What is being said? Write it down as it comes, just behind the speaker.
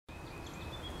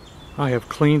I have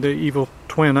cleaned the Evil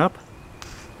Twin up,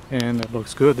 and it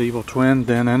looks good. The Evil Twin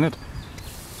dent in it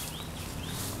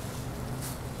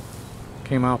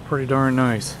came out pretty darn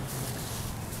nice.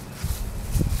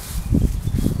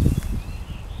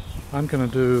 I'm going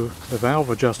to do the valve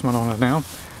adjustment on it now.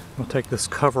 I'll take this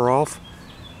cover off,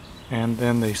 and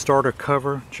then the starter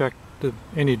cover, check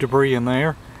any debris in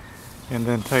there, and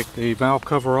then take the valve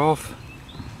cover off.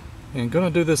 And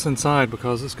going to do this inside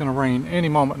because it's going to rain any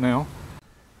moment now.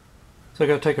 So I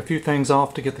got to take a few things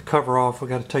off to get the cover off. I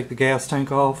got to take the gas tank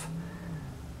off.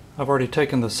 I've already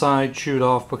taken the side chute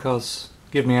off because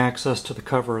give me access to the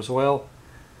cover as well.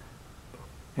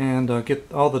 And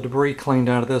get all the debris cleaned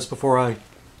out of this before I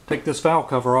take this valve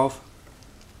cover off.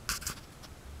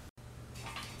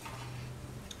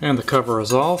 And the cover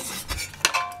is off.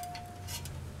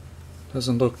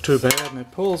 Doesn't look too bad, and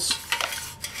it pulls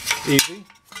easy.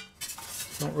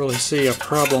 Don't really see a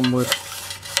problem with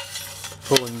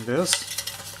pulling this.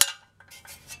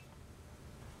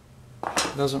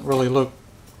 Doesn't really look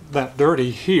that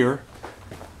dirty here.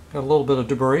 Got a little bit of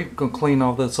debris. I'm going to clean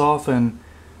all this off and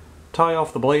tie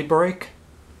off the blade brake,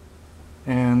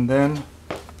 and then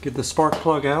get the spark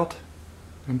plug out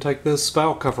and take this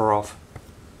valve cover off.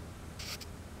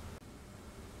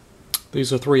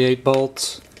 These are 3/8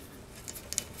 bolts.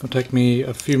 It'll take me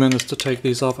a few minutes to take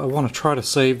these off. I want to try to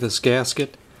save this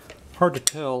gasket. Hard to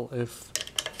tell if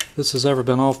this has ever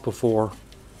been off before.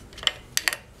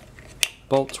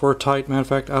 Bolts were tight. Matter of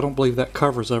fact, I don't believe that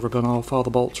cover's ever been off. All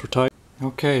the bolts were tight.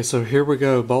 Okay, so here we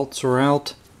go. Bolts are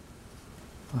out.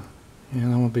 And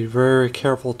I'm going to be very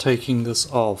careful taking this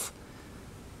off.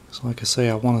 So like I say,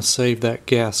 I want to save that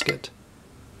gasket.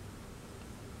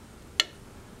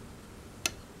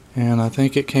 And I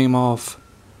think it came off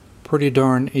pretty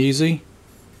darn easy.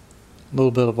 A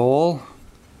little bit of oil.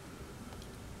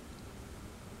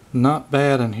 Not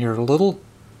bad in here. A little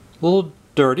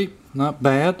dirty. Not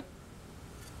bad.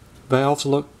 Valves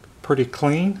look pretty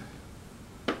clean.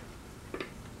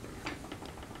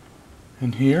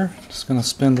 In here, just going to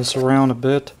spin this around a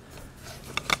bit.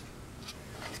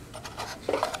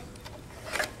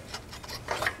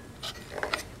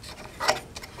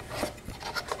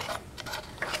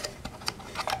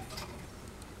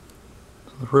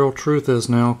 The real truth is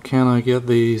now, can I get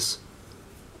these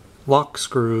lock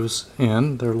screws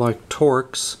in? They're like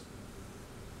Torx.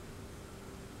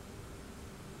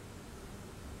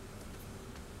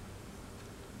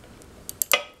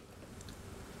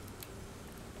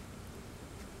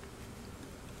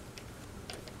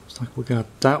 Looks like we got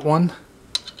that one.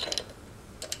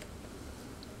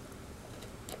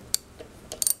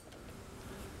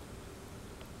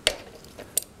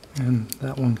 And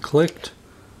that one clicked.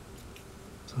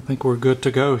 So I think we're good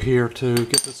to go here to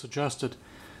get this adjusted.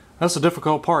 That's the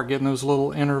difficult part, getting those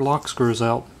little inner lock screws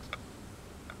out.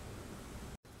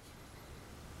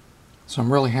 So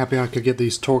I'm really happy I could get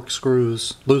these Torx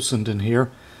screws loosened in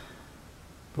here.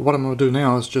 But what I'm going to do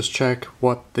now is just check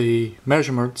what the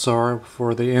measurements are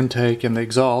for the intake and the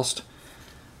exhaust.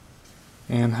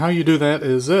 And how you do that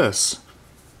is this.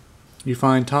 You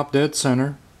find top dead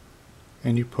center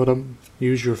and you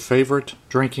use your favorite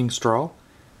drinking straw.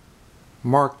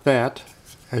 Mark that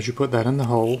as you put that in the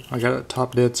hole. I got it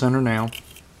top dead center now.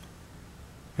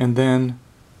 And then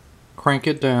crank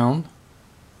it down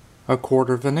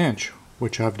 1/4 of an inch,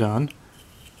 which I've done.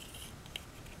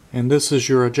 And this is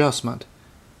your adjustment.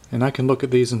 And I can look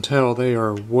at these and tell they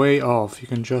are way off. You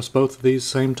can adjust both of these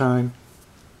same time.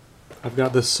 I've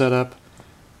got this set up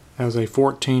as a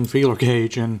 14 feeler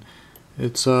gauge, and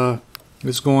it's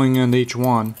going in each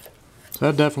one. So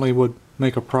that definitely would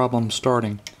make a problem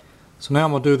starting. So now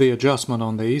I'm going to do the adjustment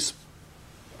on these.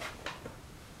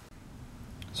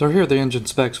 So here are the engine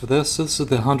specs for this. This is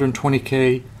the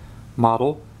 120K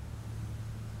model.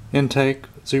 Intake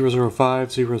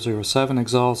 005, 007,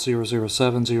 exhaust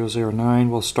 007,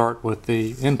 009. We'll start with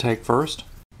the intake first.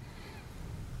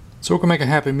 So we're going to make a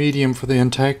happy medium for the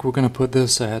intake. We're going to put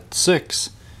this at 6.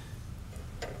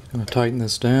 Going to tighten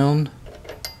this down,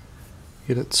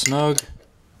 get it snug.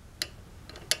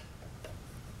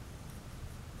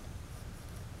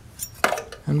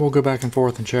 And we'll go back and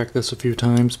forth and check this a few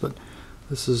times, but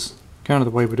this is kind of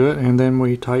the way we do it. And then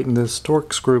we tighten this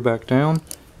Torx screw back down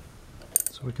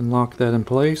so we can lock that in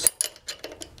place.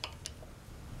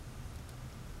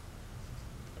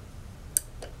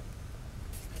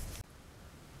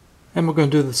 And we're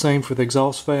going to do the same for the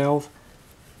exhaust valve.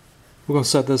 We're going to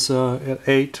set this at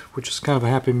 8, which is kind of a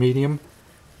happy medium.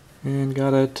 And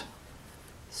got it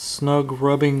snug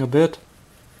rubbing a bit.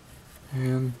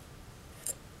 And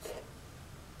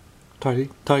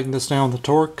tighten this down with the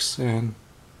Torx and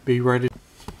be ready.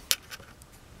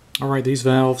 Alright, these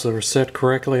valves are set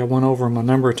correctly. I went over them a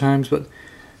number of times, but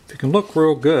if you can look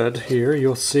real good here,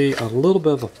 you'll see a little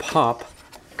bit of a pop,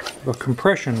 a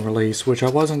compression release, which I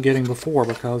wasn't getting before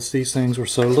because these things were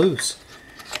so loose.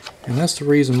 And that's the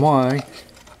reason why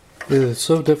it is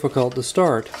so difficult to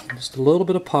start. Just a little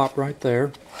bit of pop right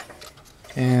there,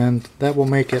 and that will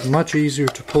make it much easier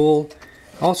to pull.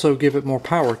 Also give it more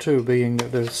power too, being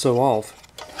that it's so off.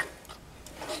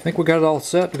 I think we got it all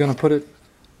set. We're going to put it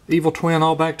Evil Twin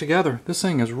all back together. This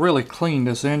thing is really clean,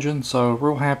 this engine, so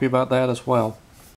real happy about that as well.